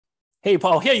Hey,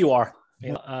 Paul, here you are.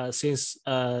 Since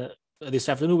this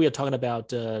afternoon, we are talking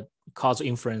about causal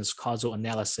inference, causal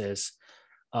analysis,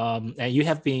 and you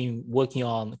have been working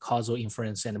on causal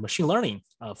inference and machine learning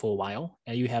for a while,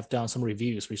 and you have done some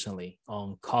reviews recently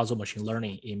on causal machine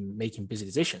learning in making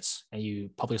business decisions, and you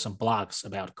published some blogs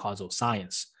about causal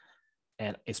science,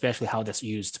 and especially how that's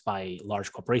used by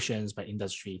large corporations, by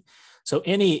industry. So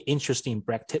any interesting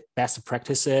best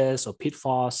practices or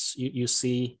pitfalls you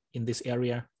see in this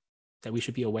area that we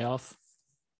should be aware of?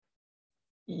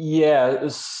 Yeah,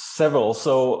 several.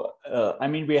 So,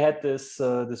 we had this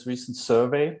recent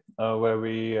survey where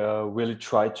we really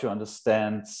tried to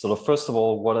understand sort of, first of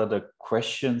all, what are the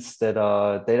questions that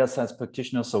data science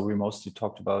practitioners, so we mostly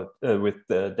talked about with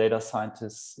the data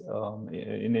scientists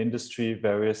in industry,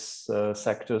 various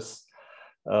sectors,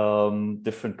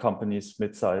 different companies,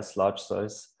 mid-size, large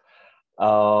size.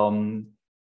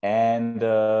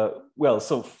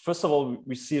 So first of all,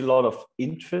 we see a lot of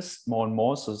interest more and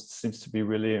more. So it seems to be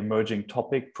really emerging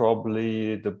topic.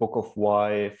 Probably the Book of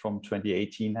Why from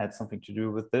 2018 had something to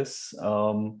do with this.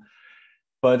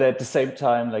 But at the same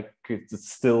time, like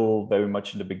it's still very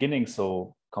much in the beginning.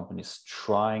 So companies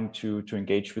trying to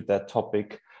engage with that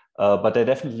topic, but they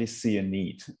definitely see a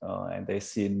need. And they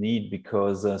see a need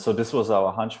because, so this was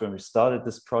our hunch when we started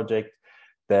this project,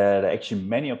 that actually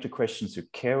many of the questions you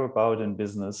care about in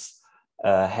business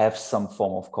have some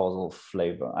form of causal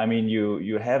flavor. I mean,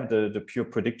 you have the pure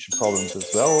prediction problems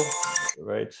as well,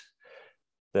 right?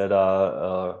 That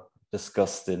are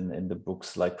discussed in the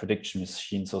books, like prediction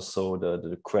machines or so,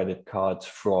 the credit card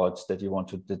fraud that you want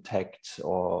to detect,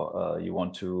 or you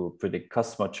want to predict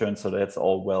customer churn. So that's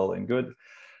all well and good.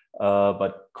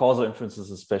 But causal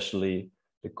inferences, especially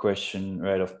the question,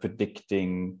 right, of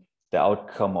predicting the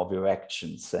outcome of your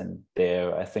actions. And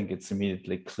there, I think it's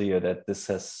immediately clear that this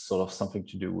has sort of something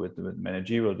to do with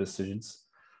managerial decisions.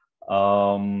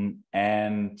 So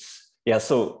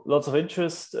lots of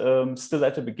interest still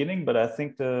at the beginning, but I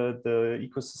think the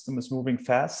ecosystem is moving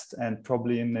fast, and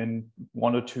probably in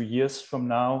 1 or 2 years from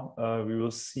now, we will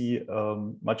see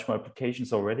much more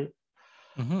applications already.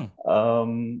 Mm-hmm.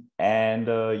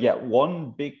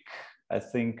 One big, I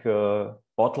think,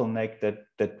 bottleneck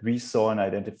that we saw and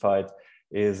identified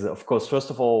is, of course, first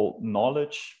of all,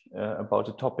 knowledge about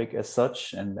the topic as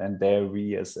such, and there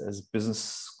we as business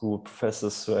school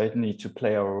professors, right, need to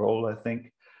play our role, I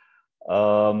think.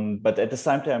 But at the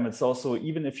same time, it's also,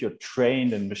 even if you're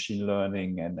trained in machine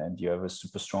learning and you have a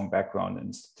super strong background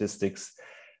in statistics,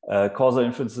 causal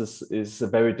inferences is a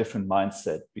very different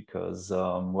mindset because,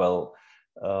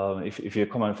 if you're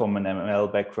coming from an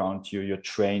ML background, you're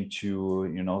trained to,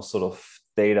 sort of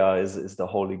data is the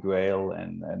holy grail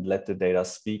and let the data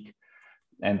speak.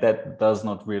 And that does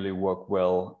not really work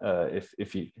well if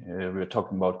we're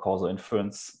talking about causal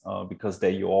inference, because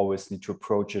there you always need to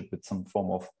approach it with some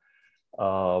form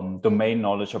of domain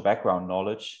knowledge or background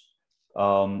knowledge.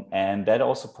 And that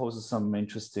also poses some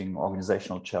interesting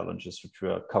organizational challenges, which we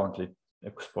are currently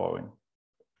exploring.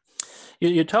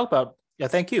 You talk about, yeah,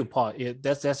 thank you, Paul.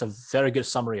 That's a very good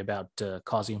summary about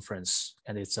causal inference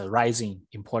and its rising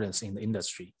importance in the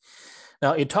industry.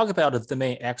 Now, you talk about the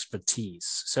domain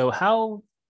expertise. So how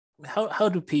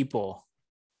do people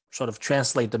sort of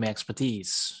translate domain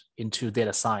expertise into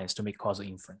data science to make causal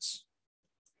inference?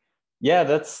 Yeah,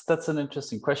 that's an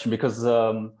interesting question because,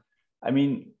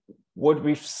 what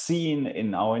we've seen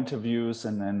in our interviews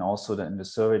and then also in the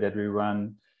survey that we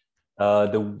run,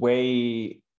 the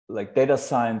way like data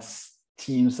science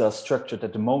teams are structured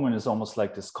at the moment is almost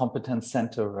like this competence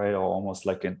center, right? Or almost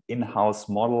like an in-house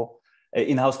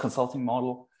consulting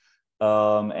model.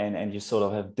 And you sort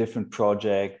of have different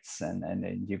projects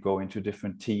and you go into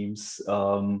different teams.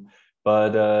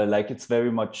 But it's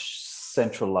very much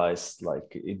centralized,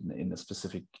 like in a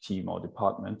specific team or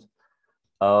department.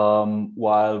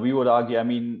 While we would argue,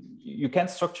 you can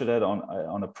structure that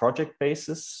on a project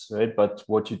basis, right? But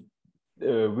what you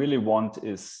really want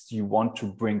is you want to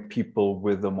bring people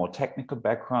with a more technical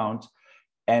background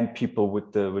and people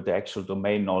with the actual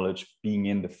domain knowledge being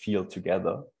in the field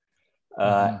together.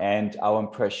 And our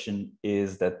impression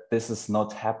is that this is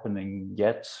not happening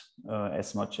yet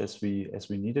as much as we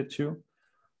needed to.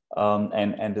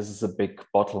 And this is a big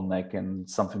bottleneck and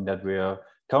something that we are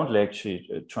currently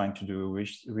actually trying to do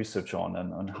research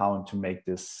on how to make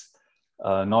this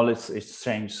knowledge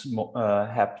exchange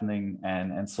happening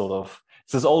and sort of,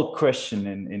 it's this old question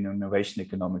in innovation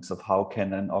economics of how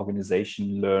can an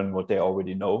organization learn what they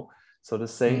already know, so to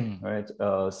say, right?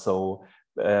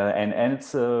 And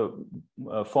it's a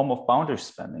form of boundary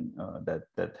spanning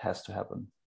that has to happen.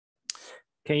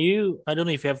 Can you, I don't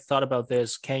know if you have thought about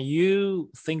this, can you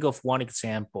think of one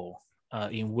example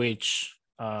in which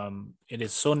it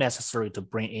is so necessary to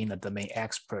bring in a domain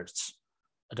expert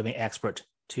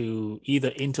to either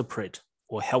interpret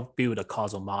or help build a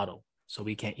causal model, so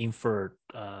we can infer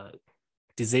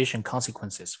decision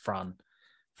consequences from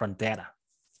data.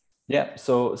 Yeah,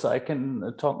 so I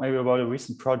can talk maybe about a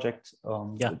recent project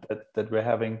that we're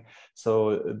having.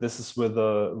 So this is with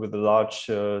a large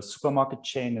supermarket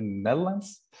chain in the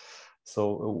Netherlands.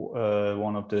 So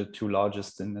one of the two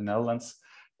largest in the Netherlands.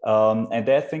 And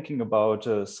they're thinking about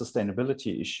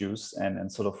sustainability issues and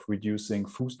sort of reducing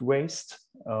food waste.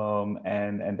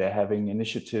 And they're having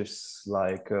initiatives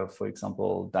like, for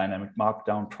example, dynamic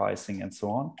markdown pricing and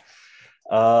so on.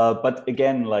 But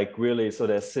again, like really, so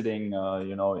they're sitting,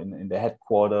 in the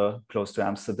headquarters close to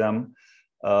Amsterdam,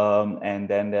 and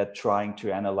then they're trying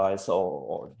to analyze,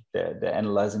 or they're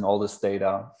analyzing all this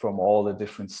data from all the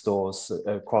different stores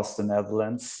across the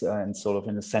Netherlands, and sort of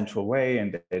in a central way,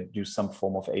 and they do some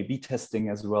form of A/B testing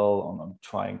as well on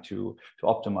trying to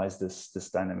optimize this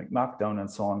dynamic markdown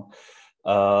and so on.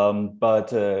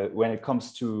 But when it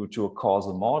comes to a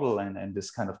causal model and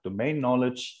this kind of domain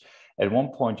knowledge, at one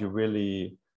point you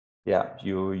really,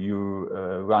 you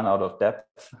run out of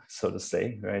depth, so to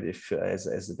say, right? If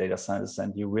as a data scientist,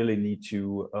 and you really need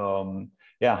to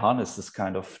harness this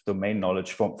kind of domain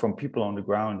knowledge from people on the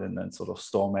ground, and then sort of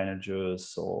store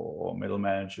managers or middle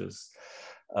managers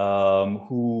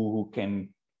who can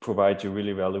provide you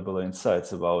really valuable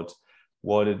insights about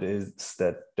what it is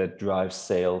that drives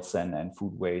sales and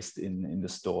food waste in the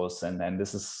stores. And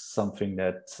this is something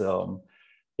that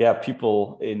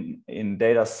people in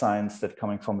data science that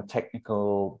coming from a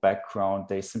technical background,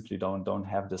 they simply don't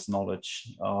have this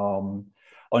knowledge.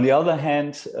 On the other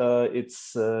hand,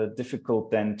 it's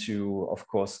difficult then to, of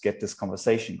course, get this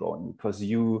conversation going, because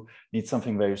you need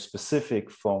something very specific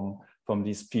from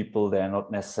these people. They're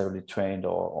not necessarily trained,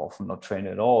 or often not trained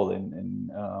at all in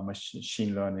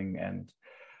machine learning and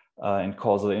in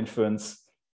causal inference.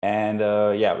 And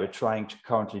we're trying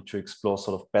currently to explore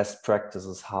sort of best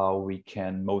practices, how we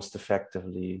can most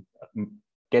effectively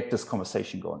get this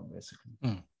conversation going,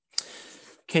 basically.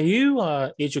 Can you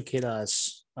educate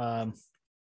us,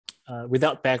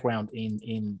 without background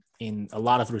in a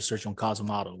lot of research on causal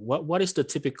model? What is the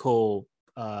typical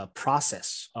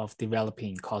process of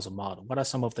developing causal model? What are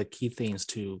some of the key things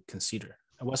to consider?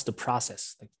 And what's the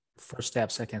process, like first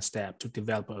step, second step, to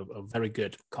develop a very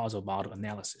good causal model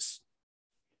analysis?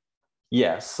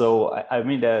 Yeah, so I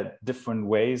mean, there are different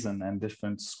ways and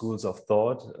different schools of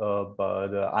thought,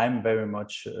 but I'm very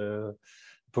much a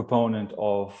proponent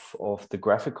of the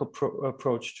graphical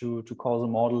approach to causal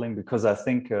modeling, because I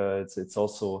think it's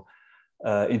also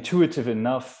intuitive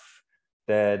enough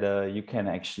that you can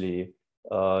actually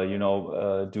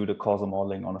do the causal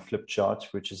modeling on a flip chart,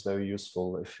 which is very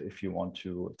useful if you want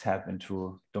to tap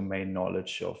into domain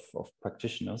knowledge of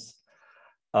practitioners.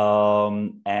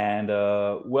 Then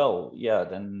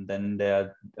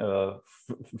the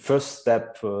first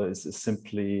step is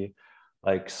simply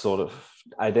like sort of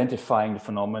identifying the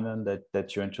phenomenon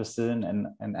that you're interested in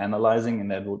and analyzing.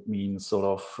 And that would mean sort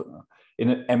of,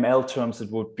 in ML terms, it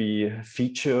would be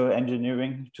feature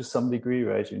engineering to some degree,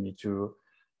 right? You need to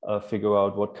figure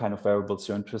out what kind of variables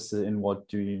you're interested in, what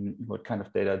kind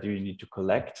of data do you need to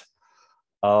collect.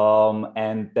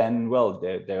 And then,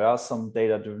 there are some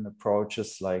data-driven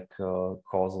approaches like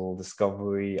causal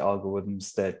discovery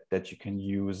algorithms that you can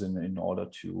use in order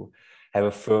to have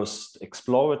a first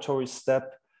exploratory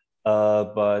step.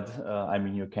 I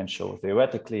mean, you can show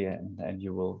theoretically, and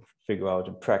you will figure out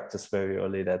in practice very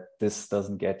early that this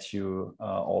doesn't get you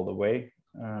all the way,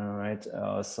 right?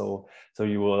 So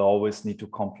you will always need to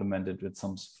complement it with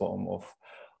some form of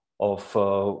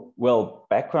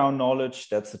background knowledge.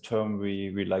 That's a term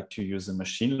we like to use in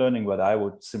machine learning, but I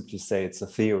would simply say it's a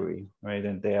theory, right?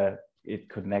 And there it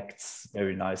connects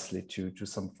very nicely to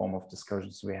some form of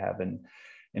discussions we have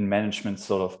in management,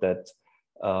 sort of that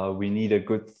we need a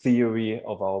good theory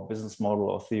of our business model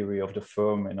or theory of the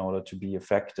firm in order to be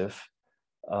effective.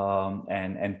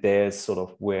 And there's sort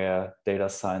of where data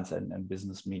science and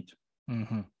business meet.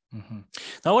 Mm-hmm. Mm-hmm.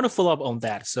 Now I want to follow up on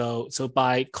that. So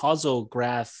by causal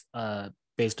graph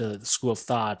based school of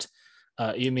thought,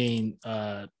 you mean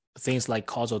things like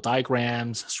causal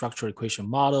diagrams, structural equation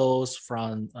models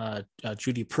from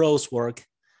Judy Pro's work,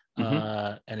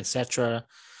 and etc.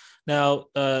 Now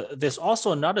there's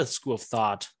also another school of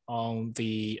thought on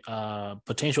the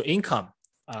potential income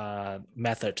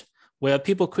method, where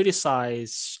people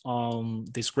criticize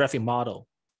this graphic model.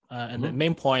 And the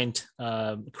main point,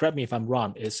 correct me if I'm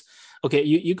wrong, is, okay,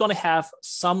 you're going to have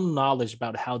some knowledge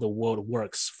about how the world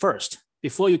works first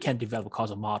before you can develop a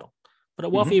causal model.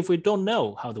 But what if we don't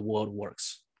know how the world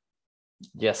works?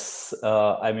 Yes,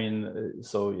 I mean,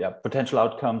 so yeah, potential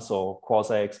outcomes or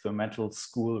quasi-experimental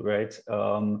school, right?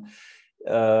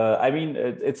 I mean,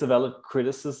 it's a valid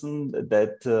criticism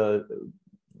that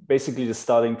basically the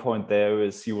starting point there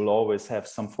is you will always have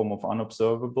some form of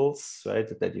unobservables, right?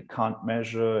 That you can't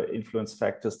measure, influence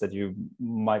factors that you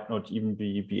might not even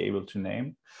be able to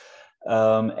name.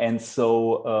 And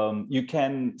so you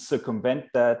can circumvent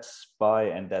that by,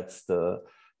 and that's the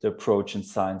approach in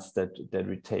science that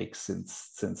we take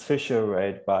since Fisher,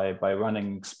 right? By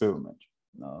running experiment.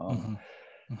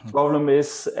 Problem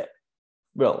is,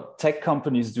 well, tech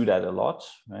companies do that a lot,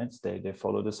 right? They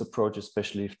follow this approach,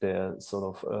 especially if they're sort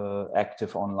of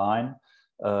active online,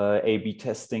 A/B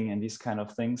testing and these kind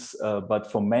of things.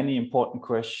 But for many important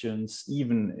questions,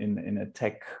 even in a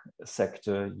tech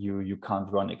sector, you can't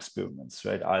run experiments,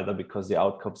 right? Either because the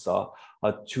outcomes are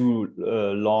too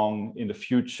long in the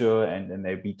future, and an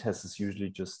A/B test is usually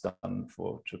just done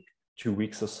for 2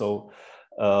 weeks or so.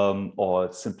 Or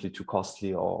it's simply too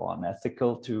costly or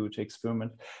unethical to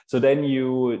experiment. So then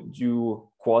you do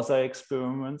quasi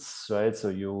experiments, right? So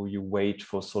you wait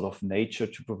for sort of nature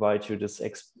to provide you this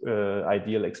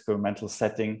ideal experimental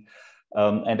setting.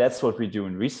 And that's what we do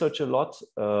in research a lot.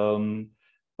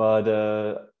 But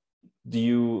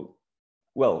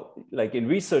well, like in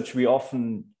research, we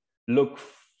often look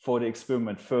for the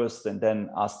experiment first and then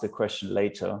ask the question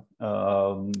later.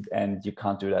 And you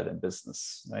can't do that in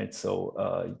business, right? So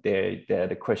there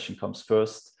the question comes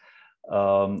first.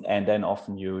 And then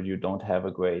often you don't have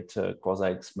a great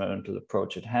quasi-experimental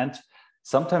approach at hand.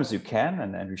 Sometimes you can,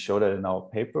 and we show that in our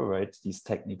paper, right? These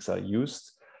techniques are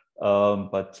used,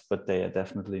 but they are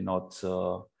definitely not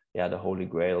the holy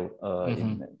grail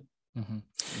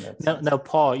Now,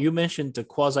 Paul, you mentioned the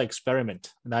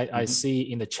quasi-experiment, and I see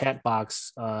in the chat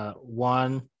box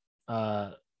one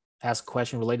asked a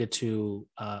question related to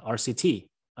RCT,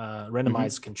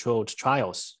 randomized controlled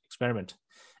trials experiment.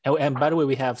 And by the way,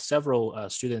 we have several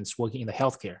students working in the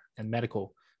healthcare and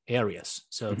medical areas,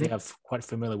 so they are quite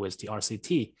familiar with the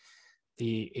RCT,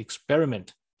 the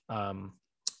experiment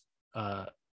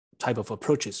type of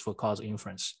approaches for causal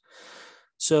inference.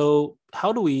 So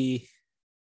how do we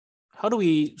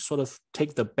sort of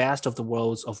take the best of the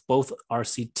worlds of both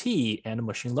RCT and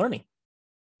machine learning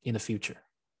in the future?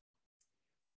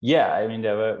 Yeah, I mean,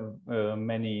 there were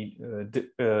many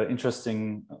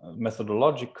interesting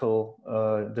methodological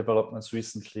developments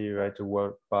recently, right? The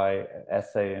work by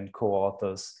Athay and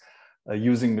co-authors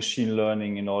using machine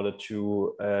learning in order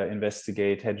to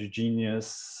investigate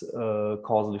heterogeneous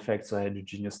causal effects or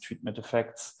heterogeneous treatment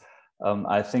effects.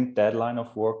 I think that line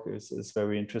of work is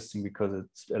very interesting because it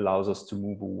allows us to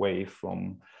move away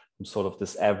from sort of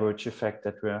this average effect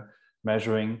that we're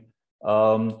measuring.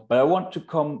 But I want to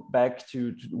come back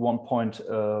to one point,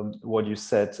 what you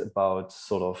said about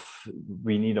sort of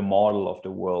we need a model of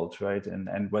the world, right?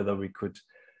 And whether we could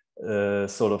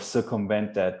sort of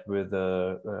circumvent that with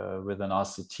an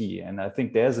RCT. And I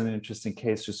think there's an interesting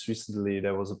case. Just recently,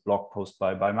 there was a blog post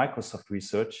by Microsoft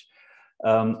Research.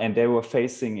 And they were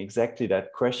facing exactly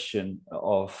that question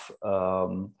of,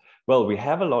 well, we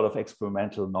have a lot of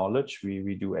experimental knowledge.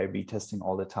 We do A/B testing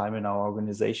all the time in our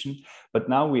organization, but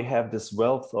now we have this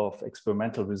wealth of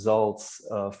experimental results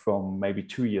from maybe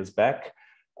 2 years back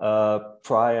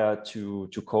prior to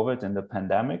COVID and the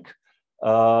pandemic.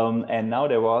 And now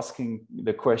they were asking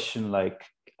the question like,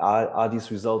 are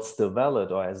these results still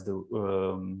valid, or has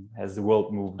the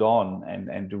world moved on,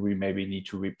 and do we maybe need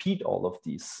to repeat all of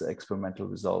these experimental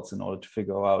results in order to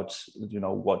figure out,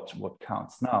 what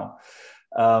counts now?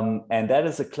 And that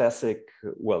is a classic.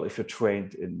 Well, if you're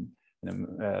trained in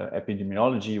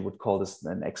epidemiology, you would call this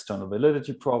an external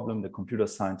validity problem. The computer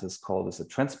scientists call this a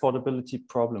transportability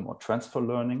problem or transfer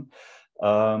learning,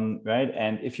 right?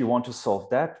 And if you want to solve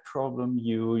that problem,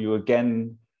 you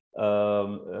again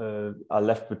are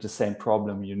left with the same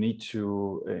problem. You need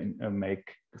to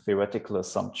make theoretical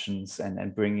assumptions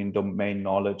and bring in domain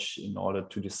knowledge in order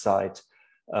to decide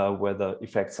whether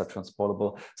effects are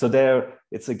transportable. So there,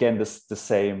 it's again the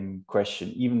same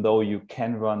question. Even though you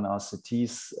can run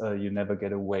RCTs, you never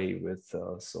get away with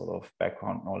sort of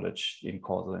background knowledge in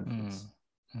causal inference.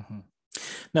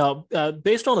 Now,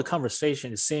 based on the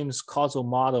conversation, it seems causal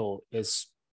model is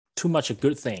too much a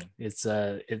good thing.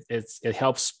 It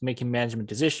helps making management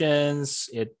decisions.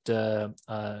 It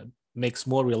makes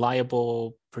more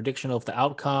reliable prediction of the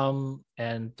outcome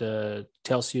and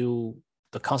tells you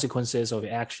the consequences of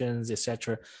actions,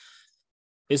 etc.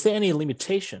 Is there any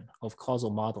limitation of causal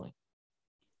modeling?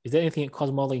 Is there anything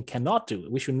causal modeling cannot do?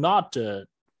 We should not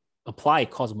apply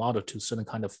causal model to certain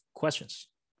kind of questions.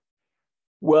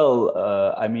 Well,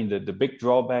 I mean, the big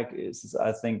drawback is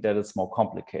I think that it's more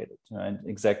complicated, right?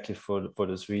 Exactly for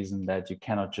this reason that you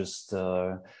cannot just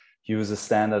use a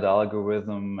standard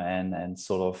algorithm and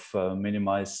sort of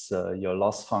minimize your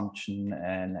loss function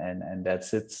and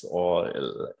that's it, or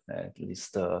at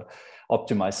least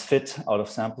optimize fit out of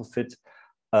sample fit.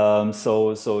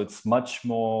 So it's much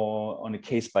more on a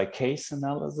case-by-case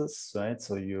analysis, right?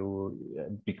 So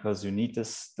because you need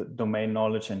this domain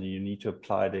knowledge and you need to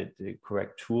apply the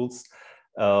correct tools.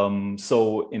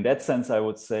 So in that sense, I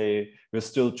would say we're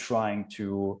still trying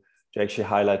to actually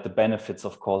highlight the benefits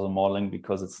of causal modeling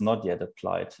because it's not yet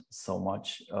applied so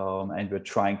much. And we're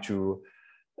trying to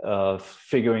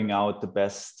figuring out the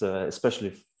best,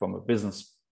 especially from a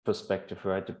business perspective,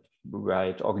 right? The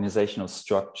right organizational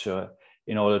structure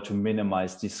in order to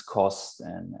minimize these costs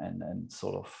and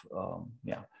sort of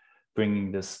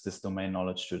bringing this domain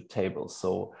knowledge to the table.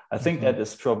 So I think that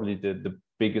is probably the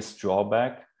biggest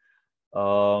drawback,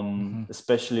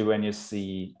 especially when you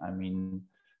see, I mean,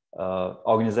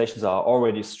 organizations are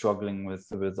already struggling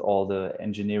with all the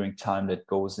engineering time that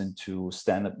goes into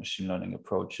standard machine learning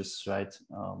approaches, right?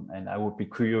 And I would be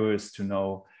curious to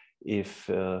know if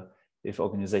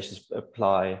organizations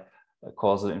apply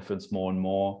causal inference more and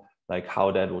more, like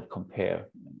how that would compare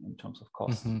in terms of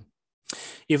cost.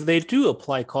 If they do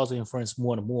apply causal inference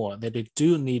more and more, then they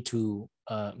do need to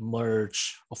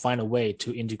merge or find a way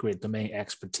to integrate domain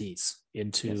expertise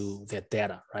into their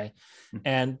data, right?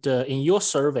 And in your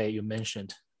survey, you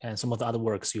mentioned, and some of the other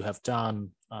works you have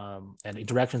done and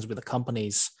interactions with the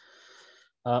companies,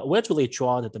 where do they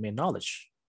draw the domain knowledge?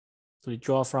 Do they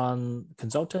draw from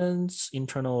consultants,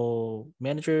 internal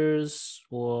managers,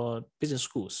 or business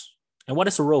schools? And what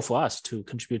is the role for us to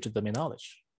contribute to domain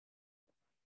knowledge?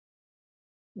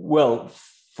 Well,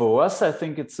 for us, I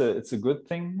think it's a good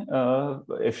thing.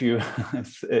 If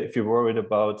you're worried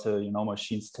about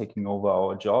machines taking over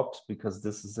our jobs, because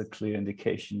this is a clear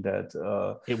indication that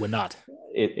it will not.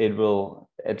 It will,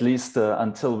 at least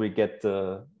until we get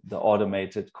the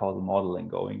automated causal modeling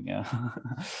going. Yeah.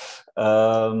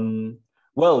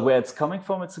 Well, where it's coming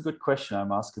from, it's a good question.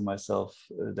 I'm asking myself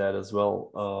that as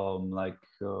well.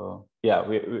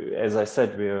 As I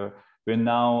said, we're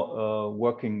now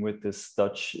working with this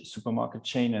Dutch supermarket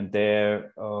chain, and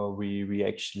there we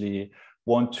actually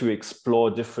want to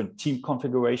explore different team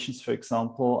configurations, for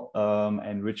example,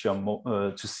 and which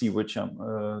are to see which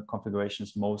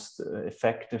configurations most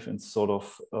effective in sort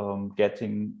of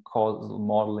getting causal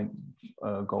modeling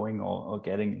going or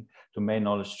getting domain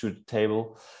knowledge to the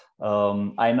table.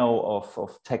 I know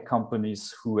of tech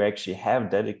companies who actually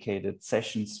have dedicated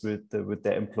sessions with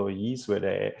their employees where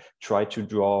they try to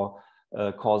draw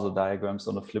causal diagrams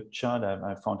on a flip chart.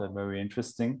 I found that very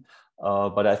interesting.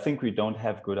 But I think we don't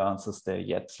have good answers there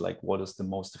yet. Like, what is the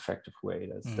most effective way?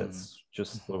 That's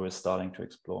just what we're starting to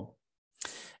explore.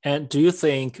 And do you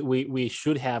think we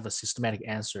should have a systematic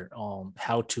answer on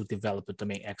how to develop a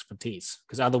domain expertise?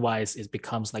 Because otherwise it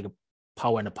becomes like a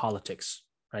power and a politics,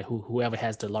 right? Whoever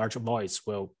has the larger voice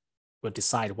will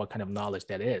decide what kind of knowledge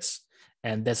that is.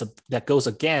 And that goes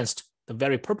against the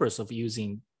very purpose of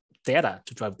using data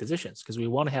to drive decisions, because we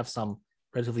want to have some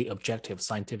relatively objective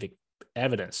scientific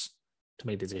evidence to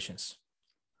make decisions.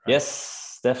 Right?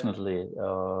 Yes, definitely.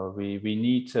 We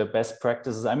need best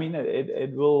practices. I mean,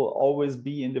 it will always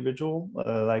be individual,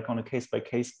 like on a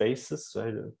case-by-case basis,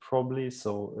 right? Probably.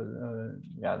 So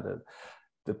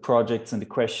the projects and the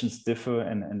questions differ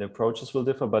and the approaches will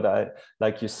differ. But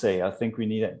like you say, I think we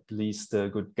need at least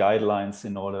good guidelines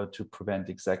in order to prevent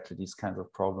exactly these kinds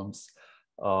of problems.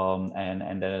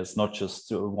 And then it's not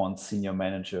just one senior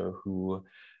manager who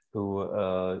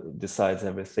decides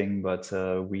everything, but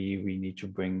we need to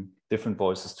bring different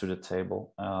voices to the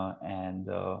table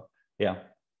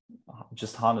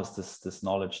just harness this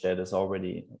knowledge that is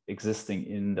already existing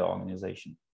in the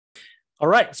organization. All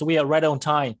right, so we are right on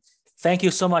time. Thank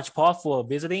you so much, Paul, for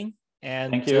visiting,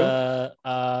 and thank you.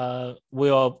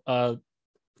 We'll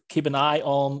keep an eye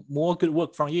on more good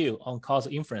work from you on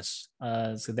causal inference.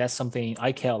 So that's something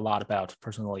I care a lot about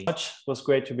personally. It was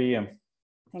great to be here.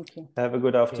 Thank you. Have a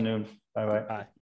good afternoon. Bye-bye. Bye.